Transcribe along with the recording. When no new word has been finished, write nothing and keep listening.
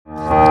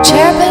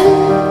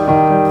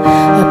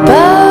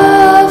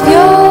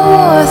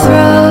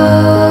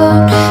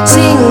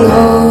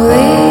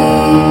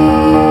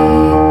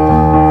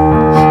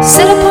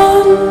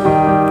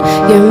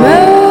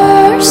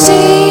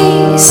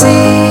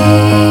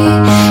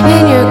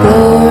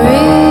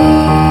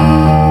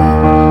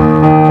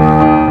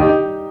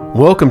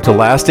Welcome to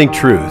Lasting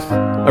Truth,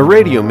 a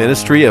radio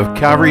ministry of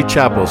Calvary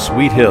Chapel,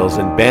 Sweet Hills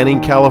in Banning,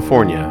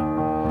 California,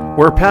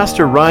 where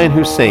Pastor Ryan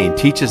Hussein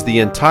teaches the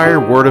entire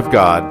Word of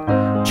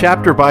God,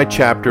 chapter by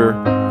chapter,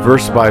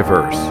 verse by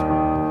verse,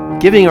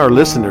 giving our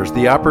listeners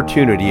the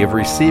opportunity of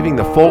receiving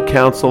the full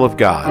counsel of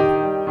God.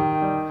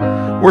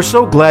 We're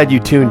so glad you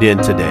tuned in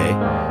today,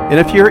 and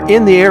if you're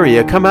in the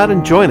area, come out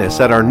and join us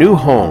at our new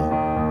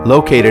home,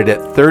 located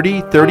at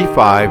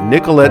 3035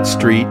 Nicollet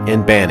Street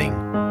in Banning.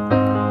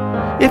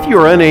 If you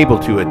are unable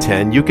to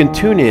attend, you can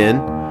tune in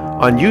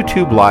on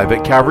YouTube Live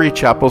at Calvary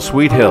Chapel,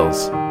 Sweet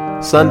Hills,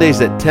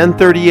 Sundays at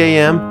 10:30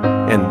 a.m.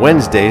 and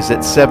Wednesdays at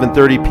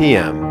 7:30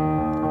 p.m.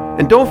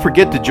 And don't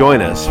forget to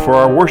join us for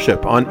our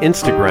worship on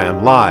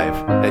Instagram Live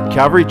at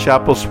Calvary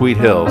Chapel, Sweet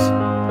Hills,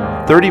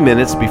 30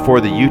 minutes before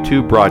the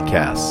YouTube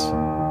broadcasts.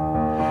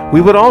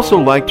 We would also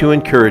like to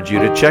encourage you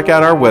to check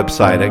out our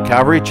website at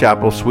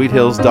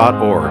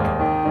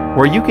calvarychapelsweethills.org,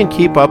 where you can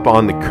keep up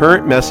on the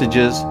current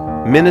messages,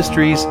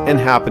 ministries, and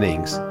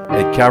happenings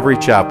at Calvary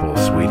Chapel,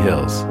 Sweet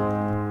Hills.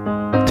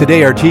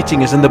 Today our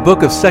teaching is in the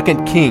book of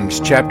 2 Kings,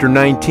 chapter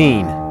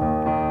 19.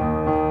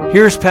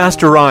 Here's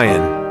Pastor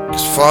Ryan.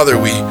 Father,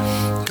 we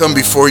come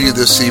before you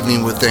this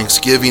evening with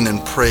thanksgiving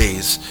and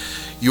praise.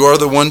 You are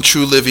the one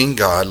true living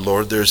God,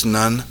 Lord. There's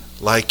none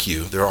like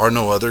you. There are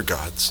no other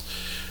gods.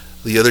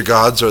 The other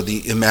gods are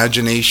the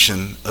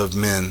imagination of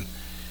men,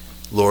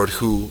 Lord,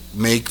 who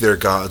make their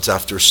gods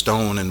after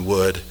stone and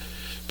wood.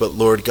 But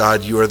Lord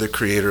God, you are the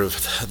creator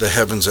of the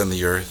heavens and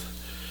the earth.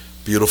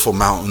 Beautiful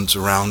mountains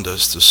around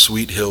us, the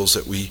sweet hills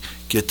that we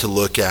get to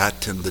look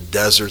at, and the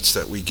deserts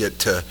that we get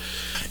to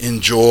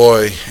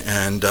enjoy.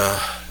 And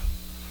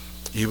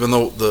even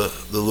though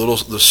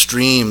the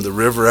stream, the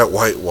river at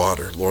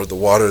Whitewater, Lord, the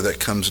water that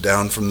comes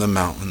down from the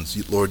mountains,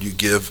 Lord, you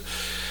give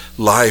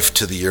life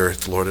to the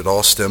earth. Lord, it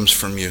all stems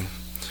from you.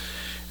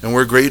 And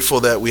we're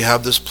grateful that we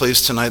have this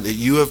place tonight that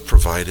you have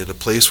provided, a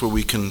place where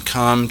we can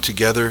come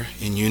together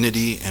in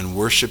unity and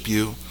worship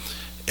you,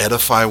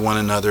 edify one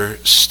another,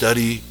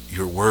 study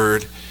your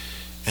word,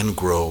 and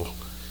grow.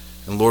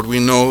 And Lord,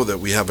 we know that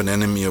we have an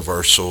enemy of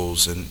our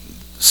souls, and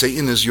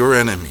Satan is your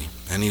enemy,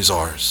 and he's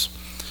ours.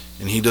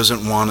 And he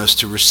doesn't want us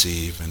to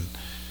receive, and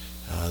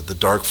the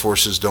dark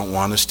forces don't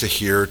want us to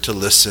hear, to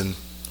listen,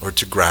 or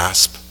to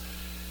grasp.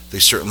 They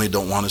certainly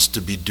don't want us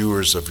to be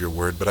doers of your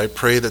word, but I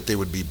pray that they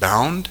would be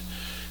bound,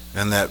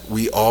 and that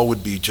we all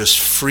would be just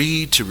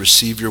free to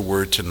receive your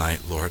word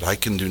tonight, Lord. I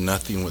can do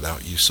nothing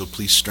without you, so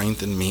please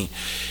strengthen me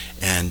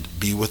and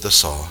be with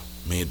us all.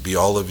 May it be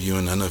all of you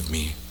and none of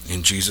me.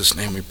 In Jesus'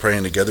 name we pray,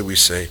 and together we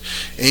say,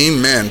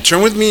 amen.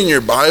 Turn with me in your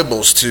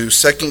Bibles to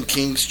 2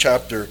 Kings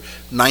chapter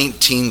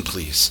 19,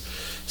 please.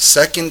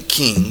 2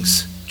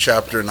 Kings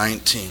chapter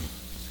 19.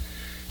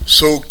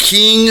 So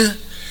King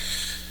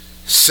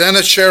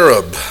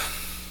Sennacherib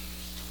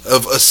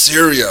of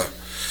Assyria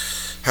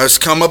has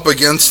come up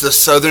against the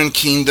southern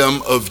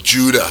kingdom of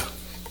Judah.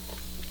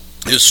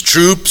 His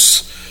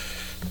troops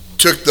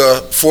took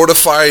the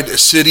fortified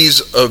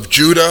cities of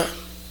Judah,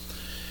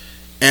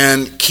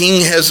 and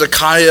King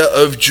Hezekiah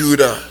of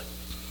Judah,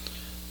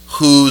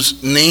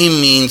 whose name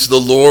means the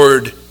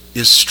Lord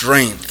is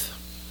strength,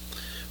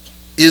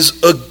 was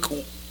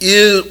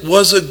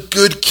a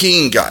good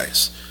king,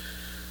 guys.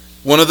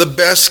 One of the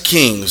best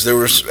kings. There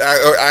was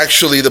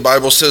actually, the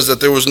Bible says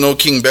that there was no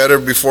king better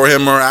before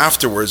him or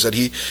afterwards, that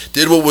he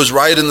did what was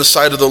right in the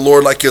sight of the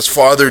Lord like his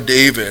father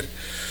David.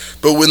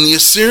 But when the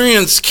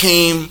Assyrians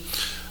came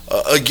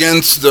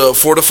against the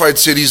fortified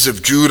cities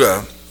of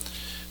Judah,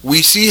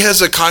 we see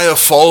Hezekiah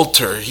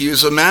falter. He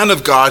is a man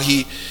of God.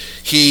 He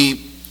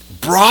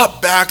brought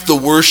back the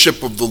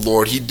worship of the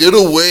Lord. He did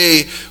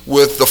away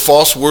with the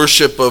false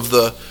worship of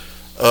the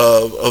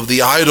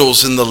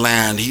idols in the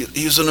land.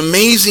 He was an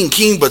amazing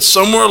king, but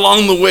somewhere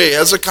along the way,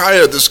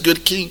 Hezekiah, this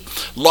good king,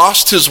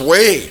 lost his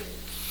way.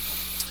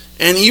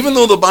 And even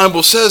though the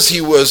Bible says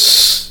he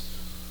was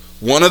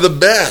one of the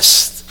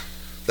best,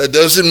 that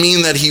doesn't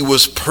mean that he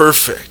was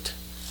perfect.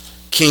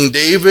 King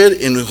David,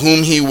 in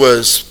whom he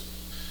was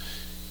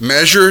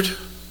measured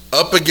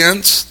up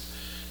against,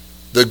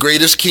 the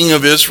greatest king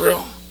of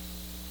Israel,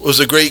 was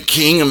a great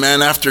king, a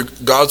man after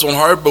God's own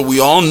heart, but we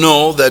all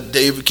know that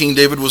King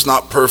David was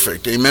not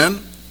perfect. Amen?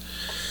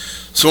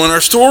 So in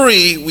our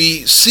story,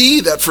 we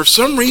see that for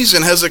some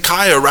reason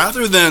Hezekiah,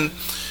 rather than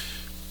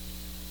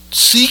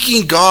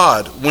seeking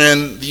God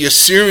when the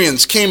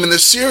Assyrians came, and the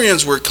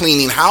Assyrians were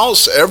cleaning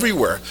house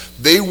everywhere.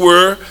 They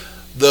were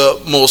the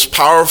most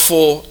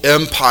powerful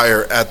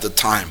empire at the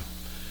time.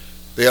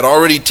 They had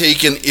already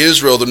taken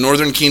Israel, the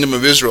northern kingdom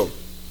of Israel,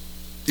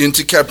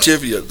 into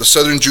captivity. The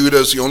southern Judah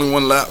is the only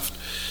one left.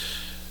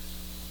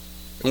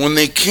 And when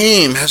they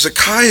came,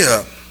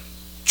 Hezekiah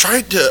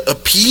tried to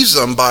appease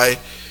them by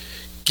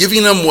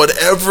giving them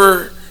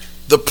whatever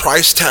the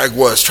price tag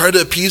was. Tried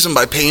to appease them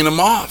by paying them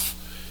off.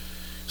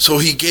 So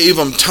he gave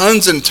them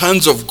tons and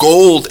tons of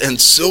gold and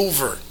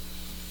silver.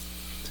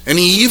 And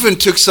he even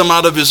took some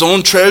out of his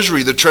own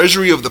treasury, the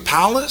treasury of the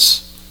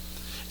palace.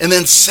 And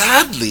then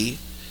sadly,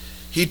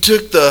 he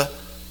took the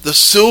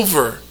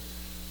silver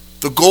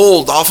the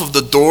gold off of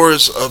the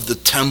doors of the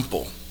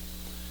temple.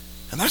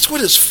 And that's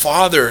what his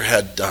father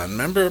had done.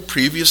 Remember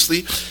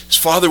previously, his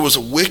father was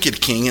a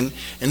wicked king,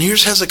 and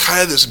here's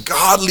Hezekiah, this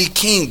godly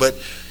king, but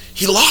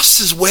he lost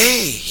his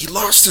way. He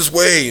lost his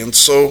way. And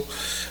so,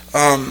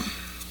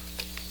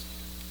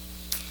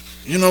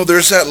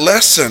 there's that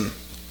lesson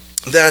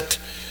that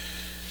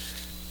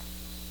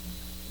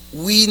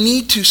we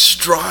need to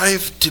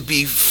strive to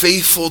be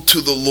faithful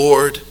to the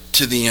Lord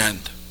to the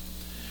end.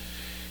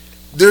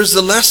 There's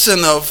the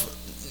lesson of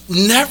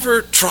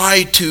never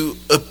try to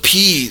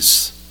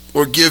appease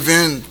or give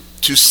in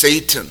to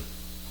Satan.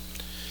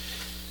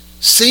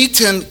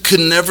 Satan could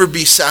never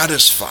be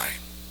satisfied.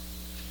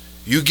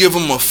 You give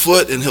him a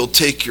foot and he'll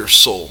take your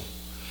soul.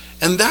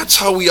 And that's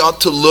how we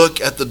ought to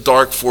look at the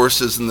dark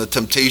forces and the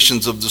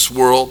temptations of this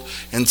world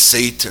and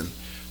Satan.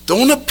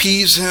 Don't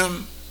appease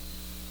him.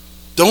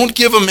 Don't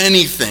give him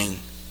anything.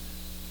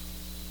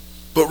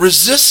 But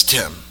resist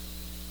him.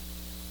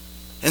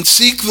 And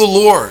seek the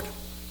Lord.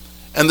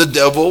 And the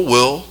devil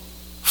will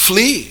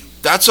flee.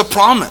 That's a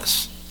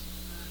promise.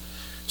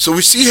 So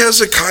we see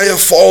Hezekiah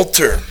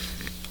falter.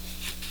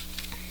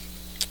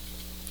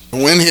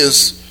 When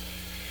his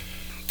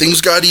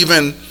things got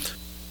even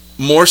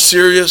more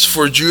serious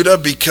for Judah,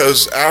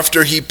 because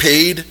after he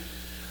paid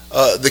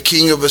the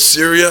king of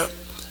Assyria,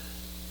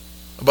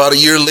 about a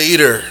year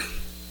later,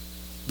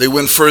 they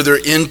went further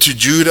into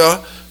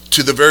Judah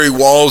to the very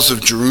walls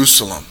of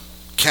Jerusalem,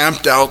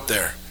 camped out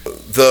there.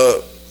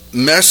 The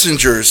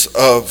messengers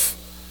of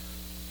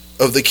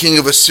the king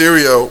of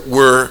Assyria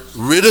were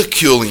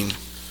ridiculing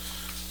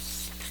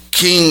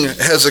King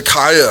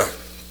Hezekiah.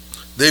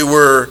 They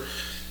were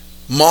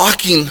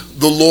mocking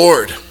the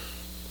Lord.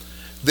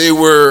 They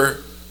were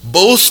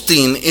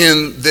boasting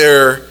in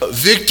their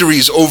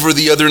victories over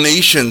the other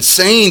nations,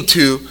 saying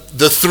to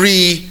the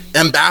three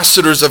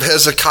ambassadors of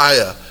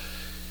Hezekiah,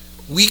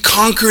 "We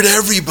conquered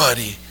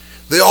everybody.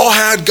 They all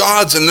had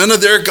gods and none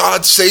of their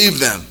gods saved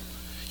them.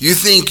 You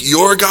think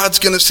your God's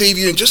going to save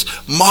you?" And just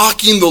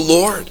mocking the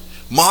Lord,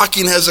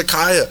 mocking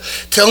Hezekiah,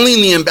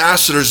 telling the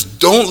ambassadors,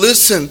 don't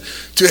listen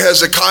to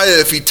Hezekiah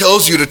if he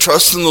tells you to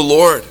trust in the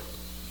Lord.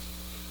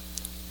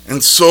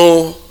 And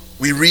so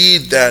we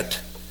read that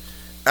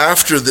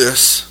after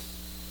this,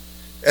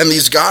 and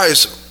these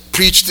guys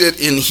preached it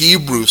in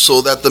Hebrew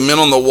so that the men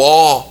on the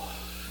wall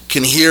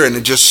can hear, and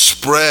it just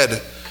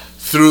spread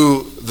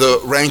through the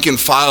rank and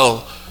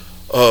file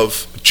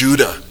of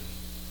Judah,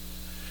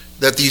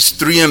 that these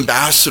three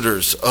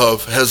ambassadors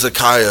of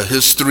Hezekiah,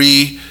 his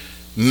three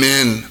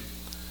men,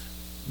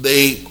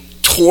 they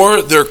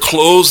tore their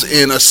clothes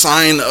in a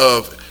sign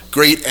of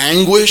great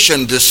anguish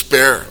and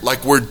despair,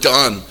 like we're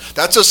done.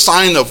 That's a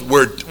sign of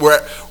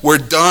we're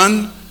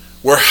done,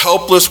 we're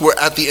helpless, we're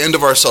at the end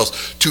of ourselves.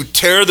 To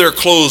tear their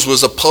clothes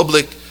was a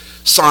public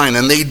sign,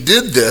 and they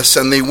did this,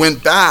 and they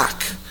went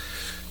back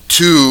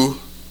to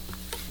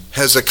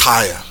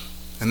Hezekiah.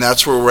 And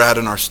that's where we're at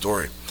in our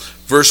story.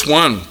 Verse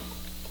 1,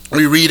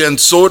 we read, "And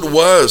so it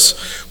was,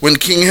 when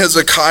King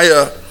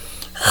Hezekiah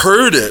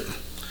heard it,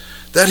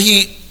 that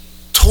he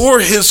tore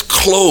his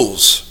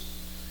clothes,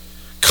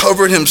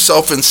 covered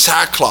himself in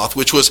sackcloth,"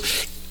 which was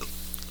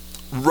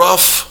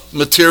rough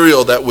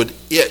material that would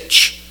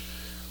itch,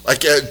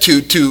 like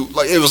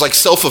like it was like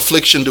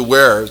self-affliction to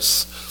wear.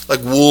 It's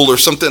like wool or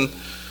something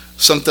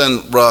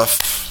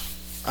rough.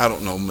 I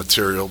don't know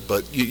material,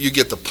 but you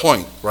get the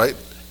point, right?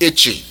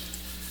 Itchy,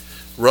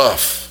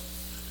 rough.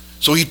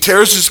 So he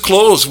tears his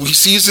clothes. He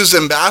sees his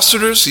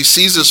ambassadors, he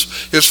sees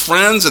his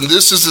friends, and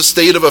this is the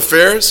state of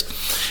affairs.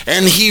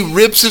 And he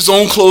rips his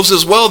own clothes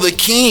as well, the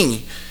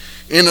king,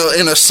 in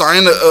a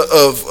sign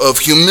of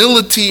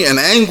humility and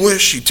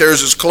anguish. He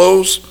tears his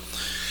clothes.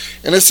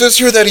 And it says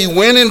here that he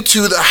went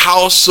into the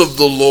house of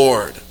the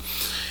Lord.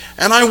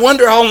 And I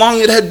wonder how long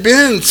it had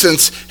been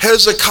since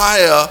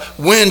Hezekiah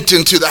went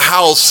into the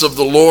house of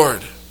the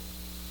Lord.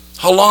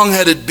 How long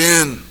had it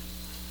been?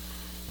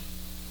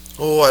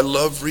 Oh, I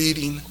love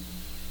reading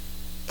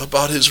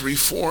about his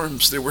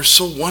reforms. They were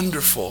so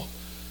wonderful.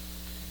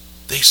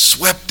 They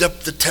swept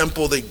up the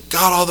temple. They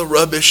got all the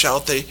rubbish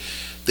out. They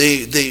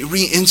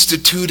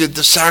reinstituted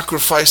the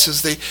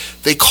sacrifices.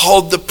 They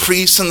called the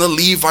priests and the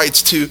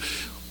Levites to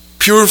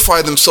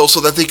purify themselves so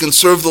that they can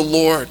serve the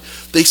Lord.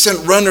 They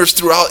sent runners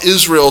throughout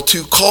Israel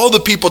to call the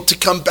people to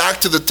come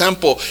back to the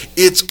temple.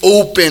 It's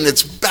open.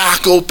 It's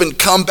back open.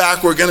 Come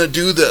back. We're going to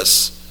do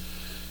this.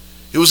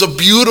 It was a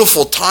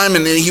beautiful time,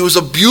 and he was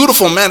a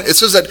beautiful man. It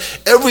says that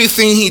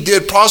everything he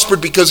did prospered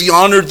because he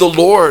honored the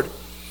Lord.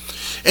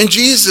 And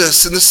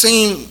Jesus, in the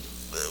same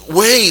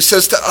way,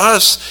 says to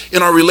us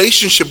in our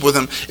relationship with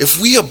him, if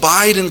we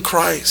abide in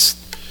Christ,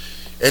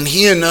 and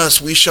he in us,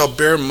 we shall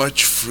bear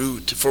much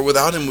fruit. For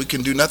without him, we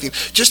can do nothing.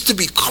 Just to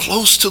be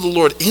close to the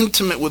Lord,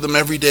 intimate with him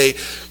every day,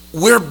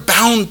 we're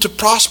bound to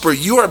prosper.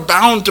 You are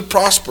bound to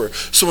prosper.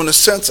 So in a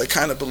sense, I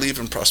kind of believe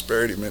in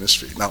prosperity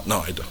ministry. No,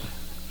 I don't.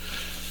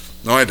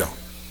 No, I don't.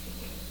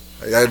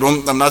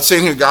 I'm not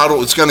saying here God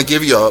is going to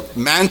give you a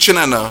mansion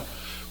and a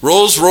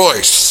Rolls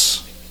Royce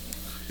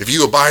if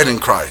you abide in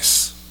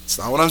Christ. That's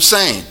not what I'm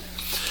saying.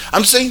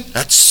 I'm saying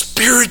that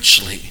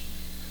spiritually,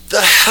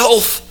 the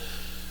health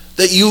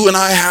that you and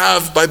I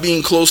have by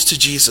being close to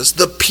Jesus,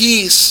 the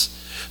peace,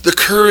 the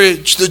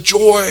courage, the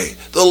joy,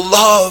 the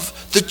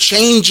love, the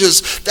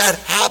changes that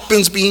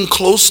happens being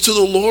close to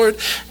the Lord.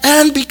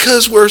 And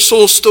because we're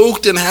so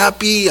stoked and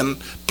happy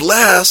and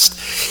blessed,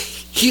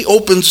 he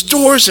opens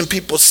doors and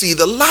people see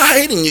the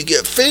light, and you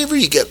get favor,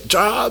 you get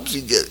jobs,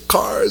 you get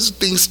cars,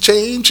 things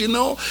change, and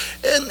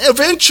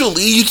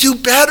eventually you do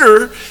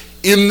better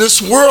in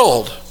this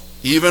world,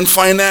 even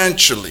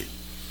financially.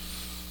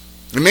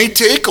 It may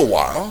take a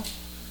while.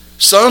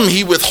 Some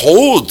he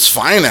withholds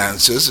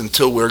finances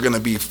until we're going to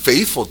be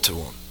faithful to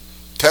him.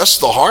 Test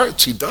the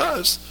hearts, he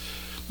does.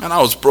 Man,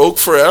 I was broke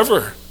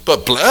forever,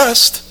 but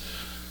blessed.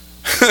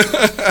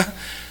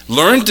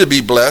 Learned to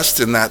be blessed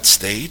in that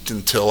state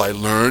until I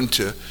learned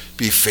to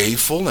be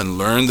faithful and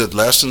learn the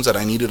lessons that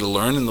I needed to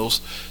learn in those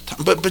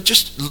times. But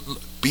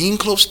just being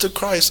close to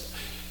Christ,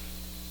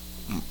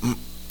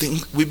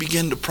 we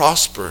begin to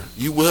prosper.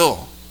 You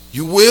will.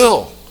 You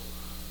will.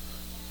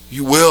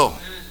 You will.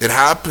 It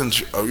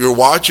happens. You're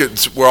watching.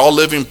 We're all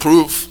living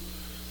proof.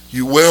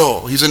 You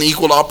will. He's an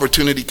equal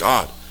opportunity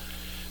God.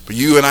 But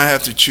you and I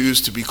have to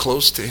choose to be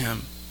close to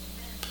him.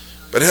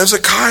 But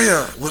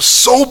Hezekiah was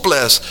so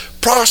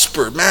blessed,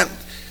 prospered, man,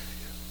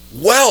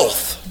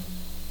 wealth,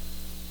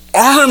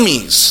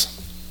 armies.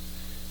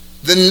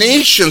 The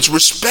nations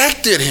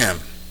respected him.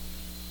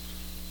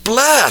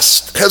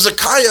 Blessed.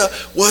 Hezekiah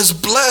was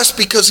blessed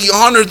because he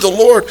honored the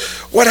Lord.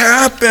 What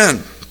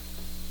happened?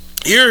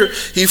 Here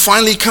he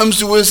finally comes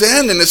to his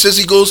end, and it says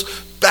he goes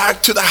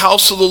back to the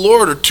house of the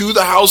Lord, or to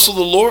the house of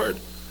the Lord.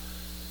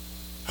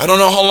 I don't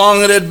know how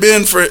long it had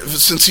been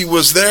since he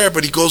was there,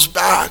 but he goes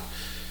back.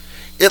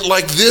 It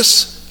like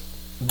this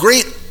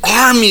great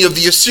army of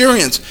the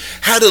Assyrians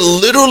had to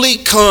literally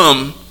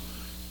come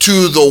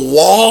to the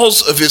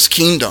walls of his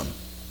kingdom.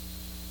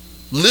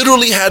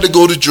 Literally had to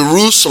go to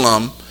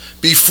Jerusalem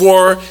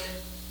before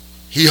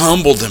he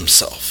humbled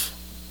himself.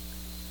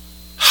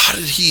 How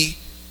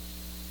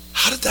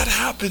did that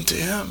happen to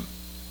him?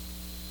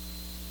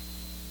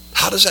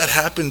 How does that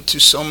happen to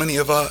so many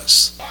of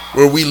us?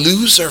 Where we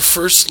lose our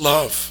first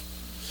love.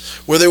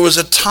 Where there was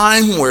a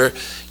time where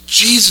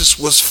Jesus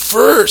was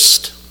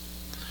first.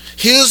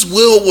 His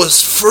will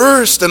was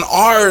first and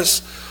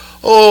ours.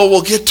 Oh,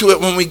 we'll get to it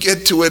when we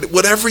get to it.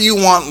 Whatever you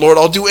want, Lord,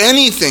 I'll do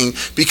anything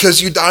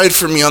because you died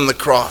for me on the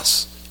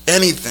cross.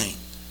 Anything.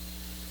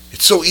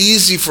 It's so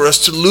easy for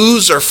us to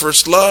lose our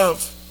first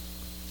love.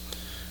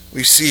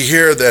 We see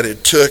here that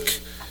it took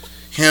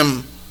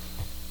him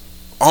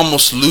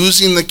almost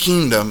losing the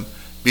kingdom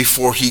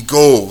before he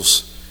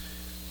goes,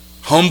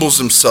 humbles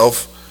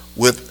himself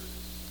with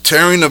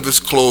tearing of his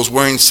clothes,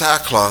 wearing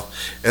sackcloth,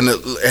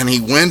 and he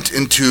went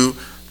into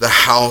the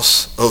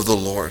house of the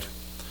Lord.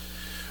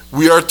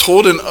 We are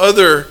told in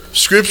other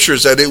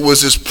scriptures that it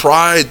was his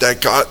pride that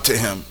got to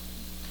him.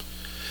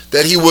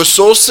 That he was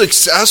so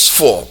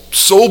successful,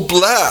 so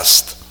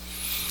blessed,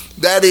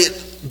 that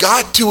it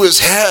got to his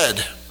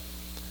head.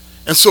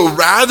 And so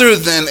rather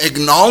than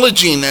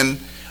acknowledging and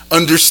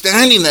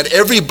understanding that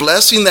every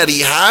blessing that he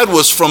had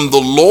was from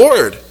the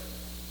Lord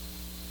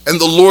and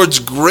the Lord's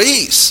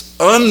grace,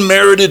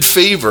 unmerited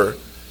favor,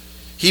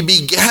 he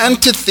began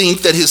to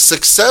think that his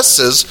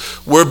successes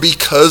were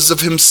because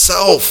of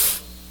himself.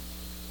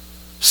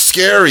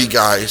 Scary,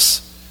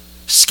 guys.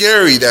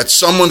 Scary that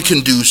someone can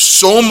do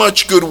so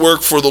much good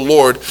work for the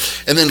Lord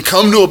and then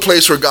come to a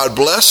place where God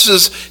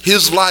blesses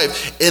his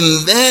life,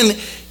 and then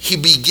he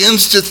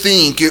begins to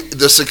think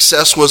the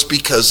success was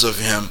because of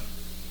him.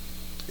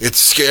 It's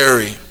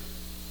scary.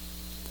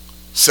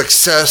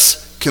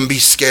 Success can be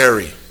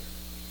scary.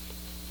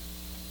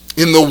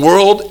 In the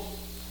world,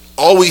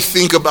 all we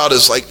think about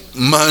is like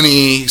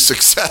money,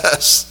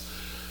 success.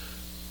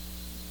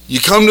 You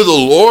come to the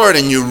Lord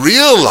and you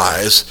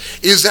realize,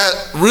 is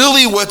that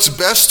really what's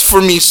best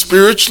for me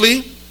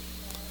spiritually?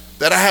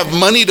 That I have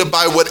money to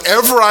buy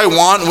whatever I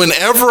want,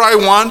 whenever I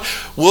want?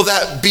 Will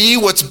that be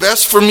what's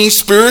best for me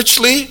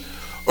spiritually?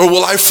 Or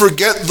will I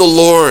forget the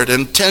Lord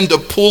and tend to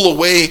pull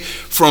away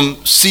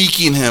from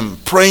seeking him,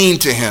 praying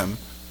to him,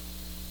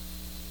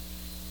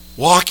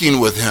 walking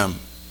with him,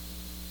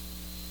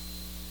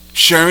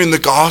 sharing the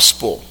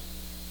gospel?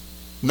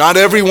 Not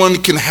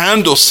everyone can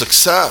handle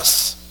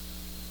success.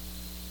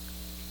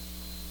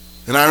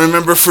 And I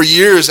remember for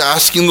years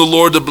asking the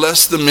Lord to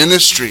bless the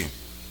ministry.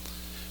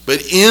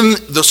 But in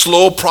the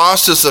slow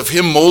process of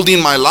him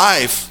molding my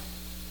life,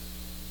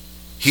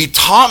 he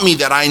taught me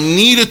that I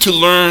needed to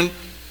learn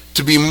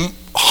to be more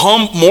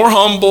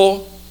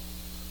humble,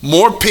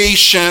 more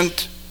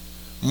patient,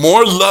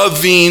 more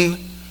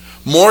loving,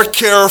 more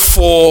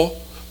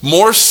careful,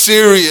 more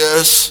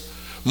serious,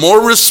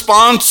 more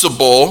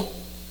responsible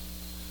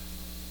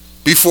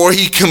before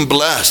he can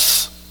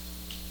bless.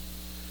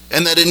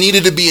 And that it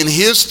needed to be in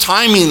his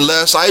timing,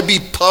 lest I be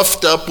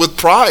puffed up with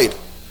pride.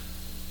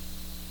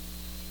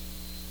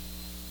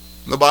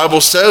 The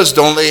Bible says,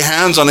 don't lay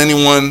hands on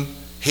anyone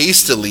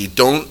hastily.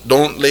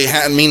 Don't lay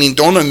hands, meaning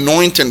don't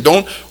anoint and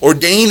don't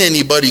ordain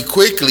anybody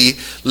quickly,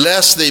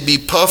 lest they be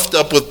puffed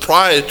up with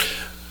pride,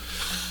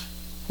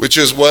 which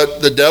is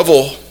what the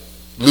devil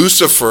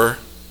Lucifer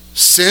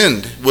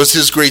sinned,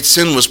 his great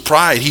sin was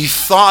pride. He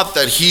thought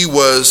that he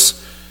was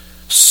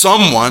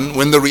someone,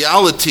 when the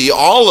reality,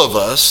 all of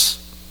us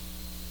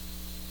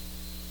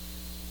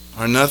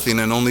are nothing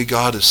and only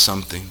God is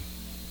something.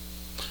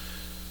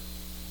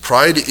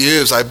 Pride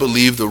is, I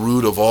believe, the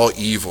root of all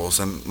evils.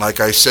 And like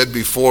I said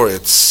before,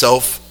 it's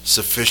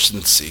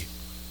self-sufficiency.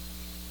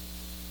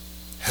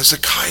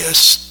 Hezekiah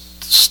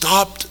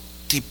stopped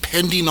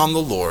depending on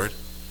the Lord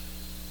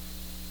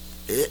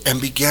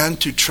and began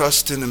to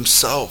trust in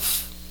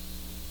himself.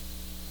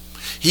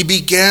 He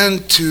began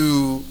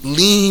to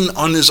lean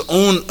on his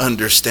own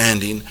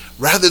understanding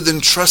rather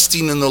than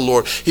trusting in the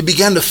Lord. He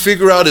began to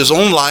figure out his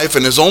own life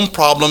and his own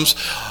problems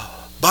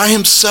by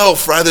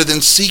himself rather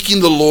than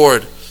seeking the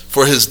Lord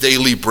for his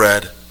daily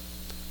bread.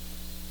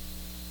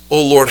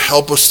 Oh Lord,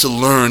 help us to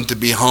learn to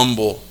be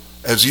humble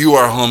as you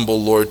are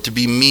humble, Lord, to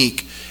be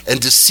meek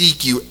and to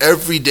seek you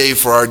every day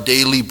for our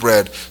daily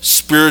bread,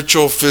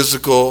 spiritual,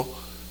 physical,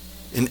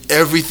 in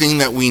everything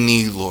that we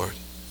need, Lord.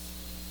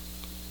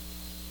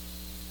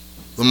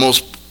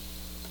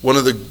 One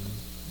of the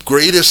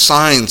greatest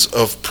signs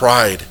of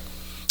pride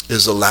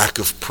is a lack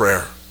of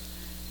prayer.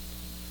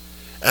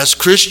 As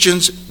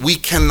Christians, we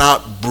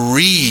cannot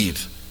breathe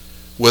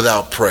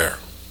without prayer.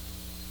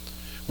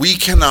 We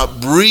cannot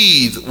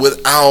breathe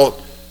without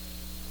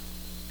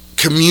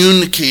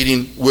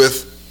communicating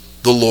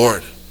with the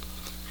Lord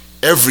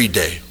every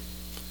day.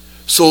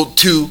 So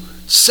to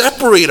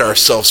separate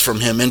ourselves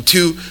from him and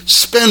to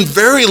spend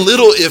very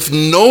little, if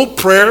no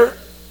prayer,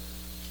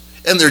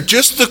 and they're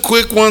just the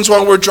quick ones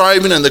while we're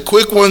driving and the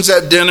quick ones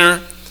at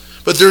dinner,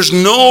 but there's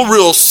no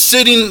real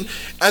sitting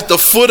at the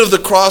foot of the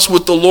cross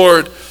with the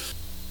Lord.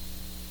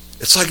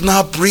 It's like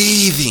not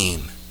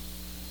breathing.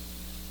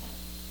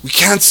 We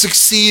can't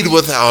succeed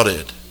without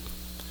it.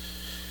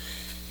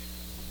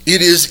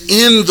 It is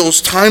in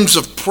those times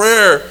of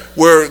prayer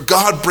where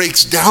God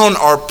breaks down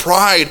our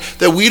pride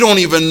that we don't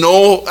even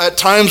know at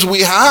times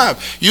we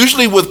have.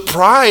 Usually with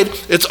pride,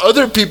 it's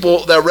other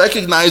people that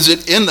recognize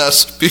it in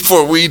us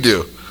before we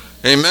do.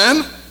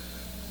 Amen?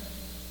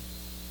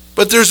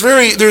 But there's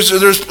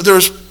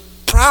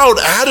proud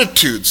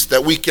attitudes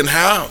that we can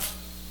have.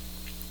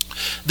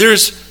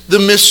 There's the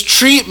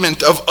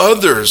mistreatment of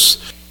others.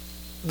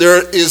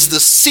 There is the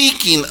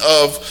seeking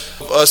of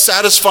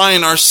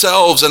satisfying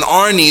ourselves and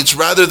our needs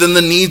rather than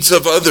the needs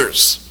of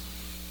others.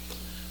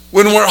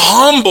 When we're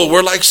humble,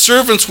 we're like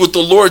servants with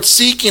the Lord,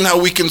 seeking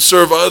how we can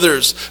serve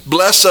others,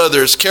 bless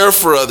others, care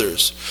for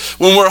others.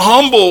 When we're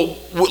humble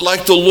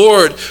like the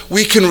Lord,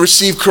 we can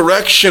receive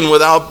correction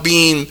without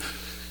being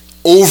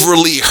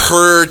overly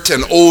hurt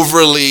and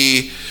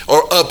overly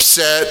or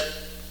upset.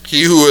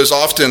 He who is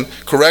often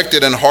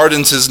corrected and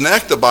hardens his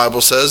neck, the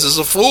Bible says, is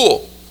a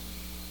fool.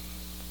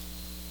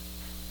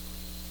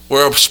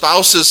 Where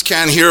spouses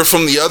can't hear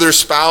from the other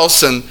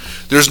spouse and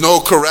there's no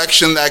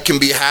correction that can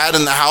be had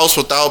in the house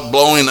without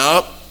blowing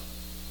up.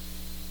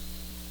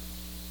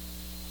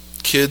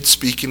 Kids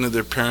speaking to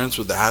their parents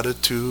with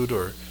attitude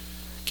or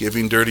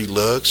giving dirty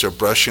looks or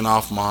brushing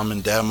off mom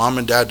and dad. Mom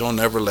and dad, don't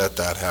ever let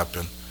that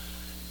happen.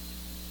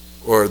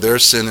 Or their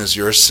sin is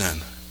your sin.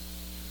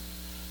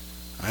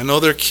 I know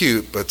they're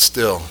cute, but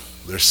still,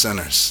 they're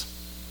sinners.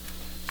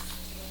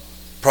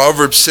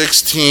 Proverbs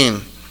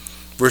 16,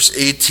 verse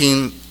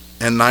 18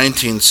 and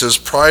 19 says,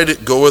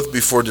 pride goeth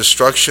before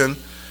destruction,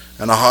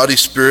 and a haughty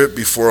spirit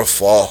before a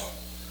fall.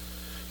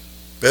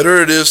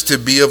 Better it is to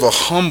be of a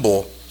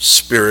humble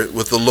spirit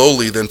with the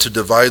lowly than to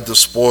divide the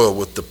spoil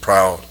with the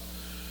proud.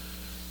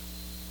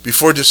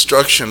 Before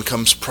destruction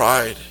comes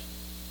pride,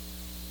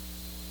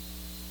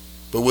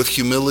 but with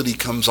humility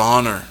comes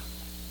honor.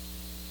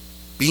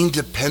 Being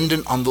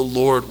dependent on the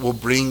Lord will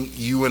bring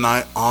you and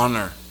I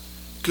honor,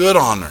 good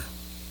honor.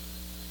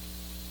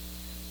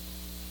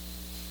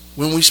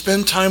 When we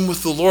spend time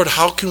with the Lord,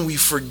 how can we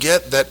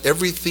forget that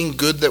everything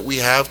good that we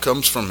have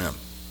comes from him?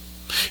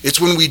 It's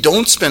when we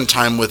don't spend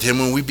time with him,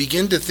 when we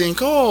begin to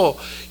think,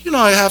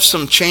 I have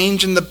some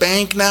change in the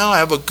bank now, I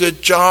have a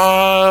good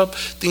job,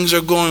 things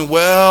are going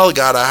well,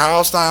 got a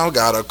house now,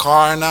 got a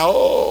car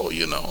now,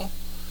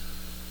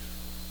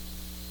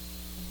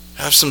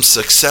 have some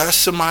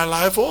success in my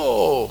life.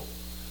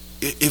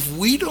 If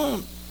we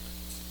don't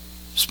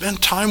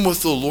spend time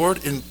with the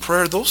Lord in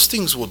prayer, those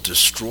things will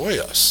destroy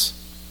us.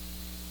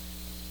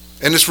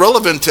 And it's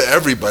relevant to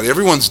everybody.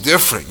 Everyone's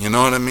different, you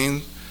know what I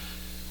mean?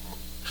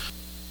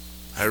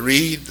 I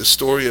read the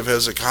story of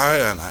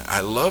Hezekiah, and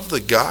I love the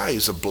guy.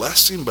 He's a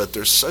blessing, but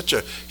there's such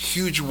a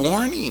huge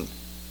warning.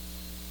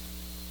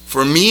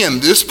 For me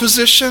in this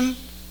position,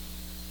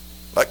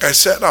 like I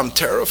said, I'm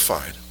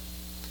terrified.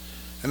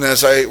 And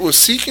as I was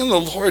seeking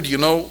the Lord,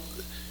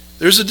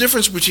 there's a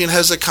difference between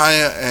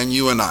Hezekiah and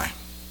you and I.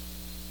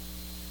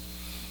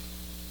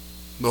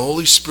 The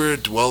Holy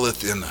Spirit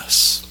dwelleth in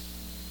us.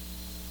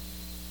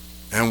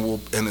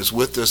 And is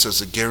with us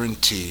as a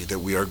guarantee that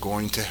we are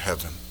going to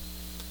heaven.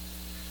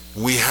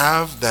 And we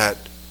have that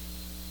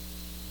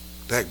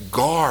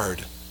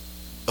guard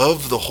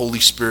of the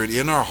Holy Spirit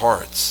in our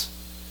hearts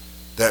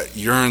that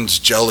yearns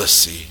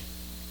jealousy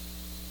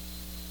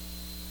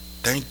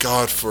Thank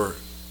God for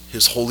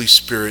his Holy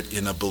Spirit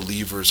in a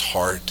believer's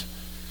heart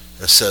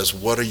that says,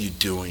 what are you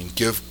doing?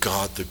 Give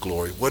God the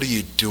glory. What are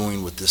you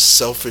doing with this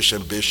selfish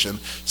ambition,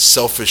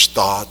 selfish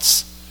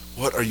thoughts?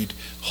 What are you?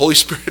 Holy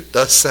Spirit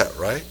does that,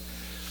 right?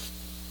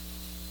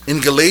 In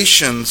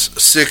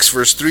Galatians 6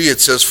 verse 3 it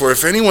says, for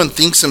if anyone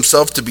thinks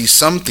himself to be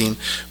something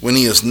when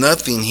he is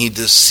nothing, he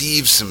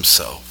deceives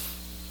himself.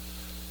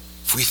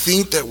 If we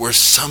think that we're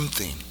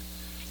something,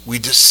 we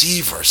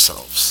deceive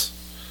ourselves.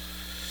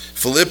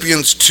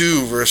 Philippians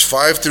 2 verse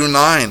 5 through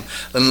 9,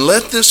 and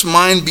let this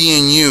mind be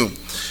in you,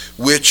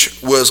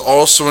 which was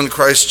also in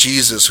Christ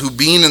Jesus, who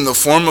being in the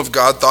form of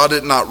God thought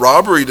it not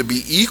robbery to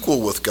be equal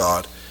with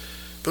God,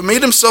 but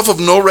made himself of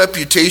no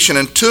reputation,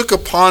 and took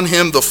upon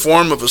him the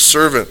form of a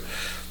servant,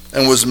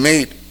 and was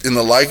made in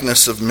the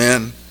likeness of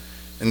men.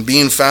 And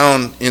being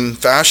found in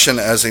fashion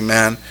as a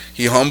man,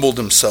 he humbled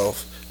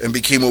himself, and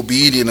became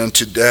obedient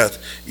unto death,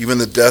 even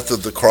the death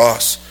of the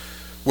cross.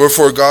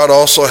 Wherefore God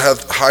also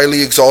hath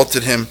highly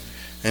exalted him,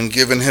 and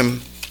given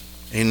him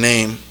a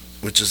name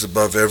which is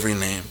above every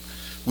name.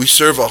 We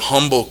serve a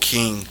humble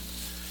king.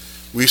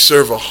 We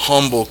serve a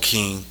humble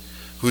king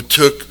who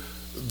took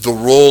the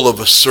role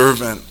of a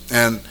servant.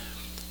 And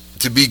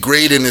to be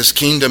great in his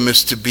kingdom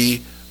is to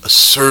be a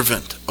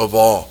servant of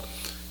all.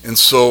 And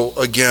so,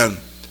 again,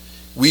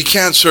 we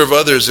can't serve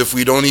others if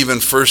we don't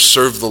even first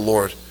serve the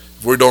Lord.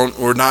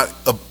 We're not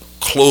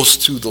close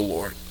to the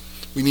Lord.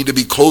 We need to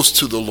be close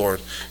to the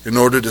Lord in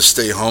order to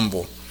stay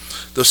humble.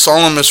 The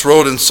psalmist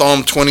wrote in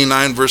Psalm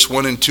 29, verse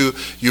 1 and 2,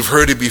 you've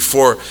heard it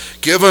before,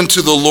 give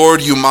unto the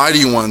Lord, you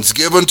mighty ones,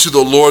 give unto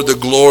the Lord the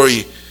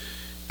glory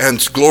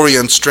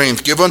and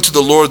strength. Give unto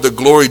the Lord the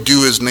glory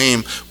due his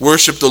name.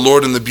 Worship the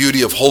Lord in the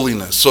beauty of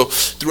holiness. So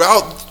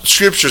throughout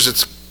scriptures,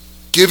 it's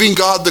giving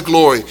God the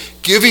glory,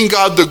 giving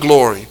God the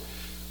glory.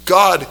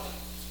 God,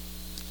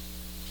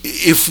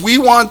 if we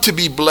want to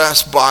be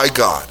blessed by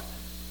God,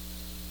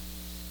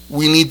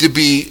 we need to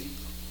be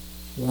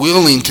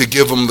willing to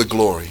give him the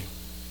glory.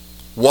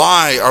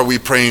 Why are we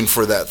praying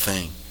for that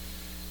thing?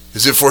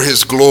 Is it for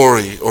his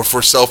glory or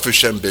for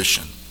selfish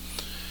ambition?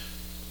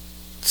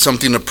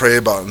 Something to pray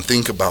about and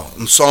think about.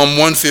 In Psalm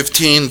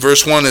 115,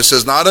 verse 1, it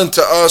says, not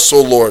unto us,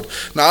 O Lord,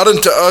 not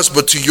unto us,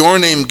 but to your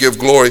name give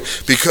glory,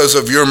 because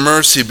of your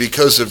mercy,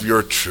 because of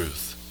your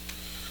truth.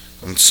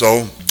 And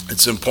so,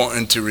 it's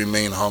important to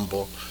remain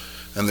humble.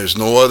 And there's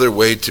no other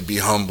way to be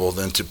humble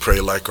than to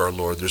pray like our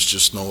Lord. There's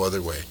just no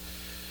other way.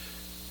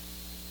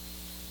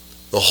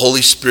 The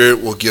Holy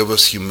Spirit will give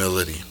us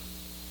humility.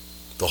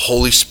 The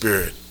Holy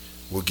Spirit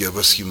will give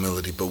us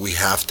humility, but we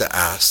have to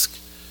ask.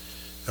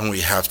 And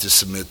we have to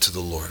submit to the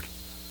Lord,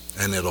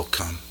 and it'll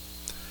come.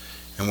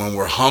 And when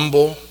we're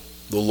humble,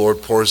 the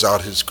Lord pours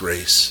out his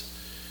grace.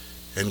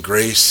 And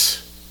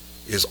grace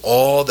is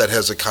all that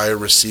Hezekiah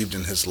received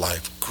in his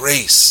life.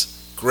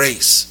 Grace.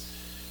 Grace.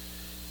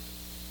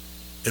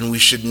 And we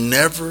should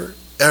never,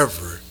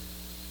 ever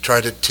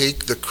try to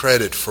take the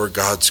credit for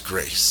God's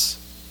grace.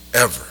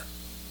 Ever.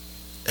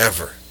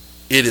 Ever.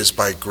 It is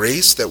by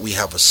grace that we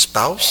have a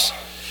spouse.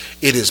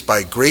 It is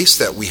by grace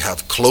that we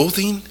have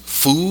clothing,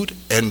 food,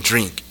 and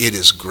drink. It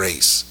is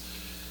grace.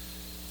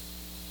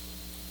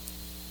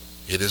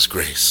 It is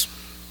grace.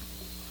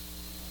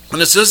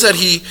 And it says that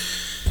he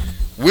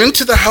went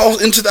to the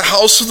house, into the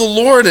house of the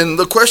Lord. And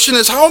the question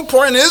is, how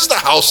important is the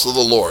house of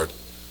the Lord?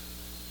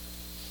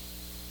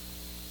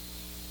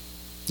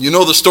 You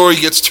know, the story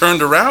gets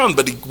turned around,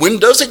 but when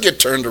does it get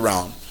turned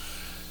around?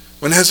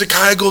 When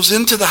Hezekiah goes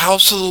into the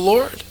house of the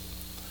Lord.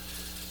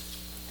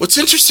 What's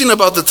interesting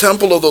about the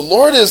temple of the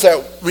Lord is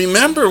that,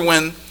 remember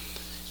when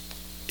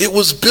it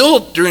was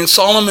built during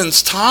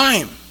Solomon's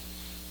time.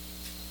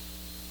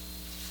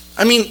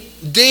 I mean,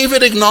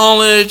 David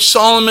acknowledged,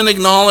 Solomon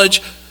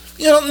acknowledged,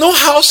 no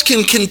house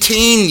can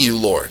contain you,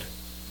 Lord.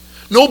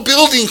 No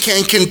building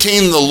can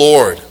contain the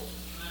Lord.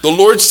 The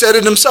Lord said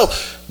it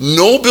himself.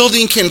 No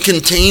building can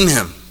contain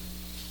him.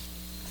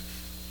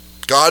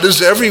 God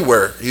is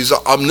everywhere. He's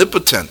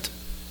omnipotent.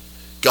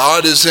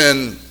 God is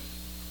in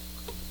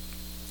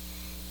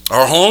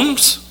our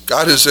homes.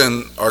 God is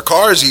in our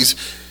cars.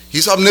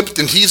 He's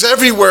omnipotent. He's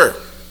everywhere.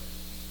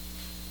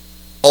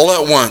 All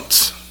at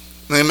once.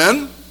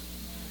 Amen?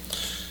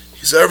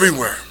 He's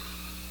everywhere.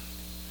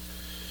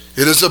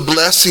 It is a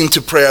blessing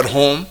to pray at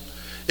home.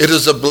 It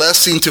is a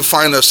blessing to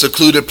find a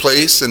secluded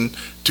place and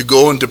to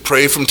go and to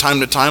pray from time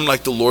to time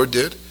like the Lord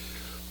did.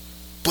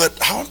 But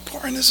how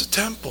important is a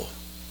temple?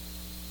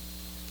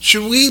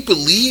 Should we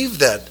believe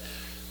that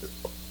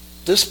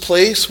this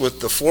place with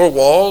the four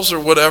walls or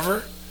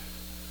whatever,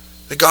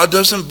 that God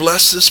doesn't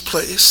bless this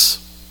place?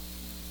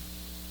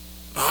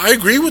 I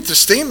agree with the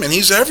statement.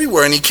 He's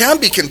everywhere, and he can't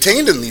be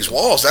contained in these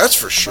walls, that's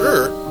for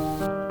sure.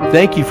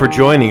 Thank you for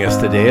joining us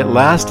today at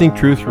Lasting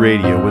Truth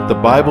Radio with the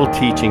Bible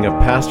teaching of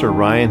Pastor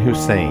Ryan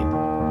Hussein.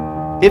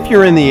 If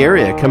you're in the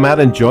area, come out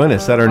and join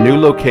us at our new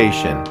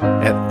location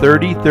at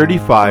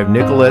 3035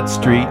 Nicollet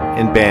Street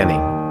in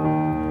Banning.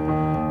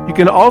 You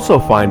can also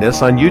find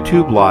us on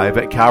YouTube Live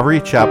at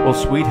Calvary Chapel,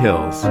 Sweet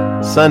Hills,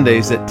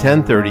 Sundays at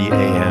 10:30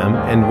 a.m.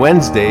 and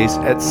Wednesdays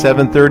at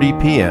 7:30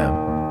 p.m.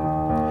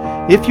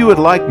 If you would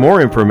like more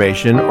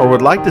information or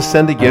would like to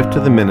send a gift to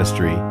the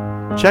ministry,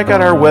 check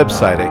out our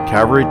website at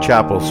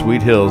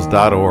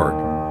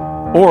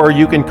calvarychapelsweethills.org, or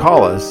you can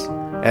call us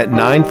at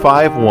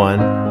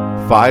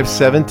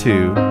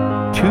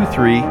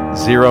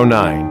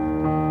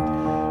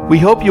 951-572-2309. We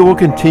hope you will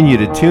continue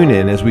to tune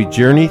in as we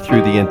journey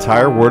through the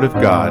entire Word of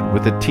God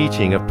with the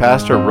teaching of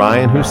Pastor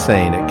Ryan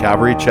Hussein at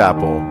Calvary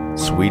Chapel,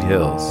 Sweet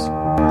Hills.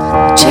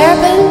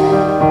 Cherubim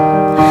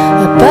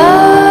above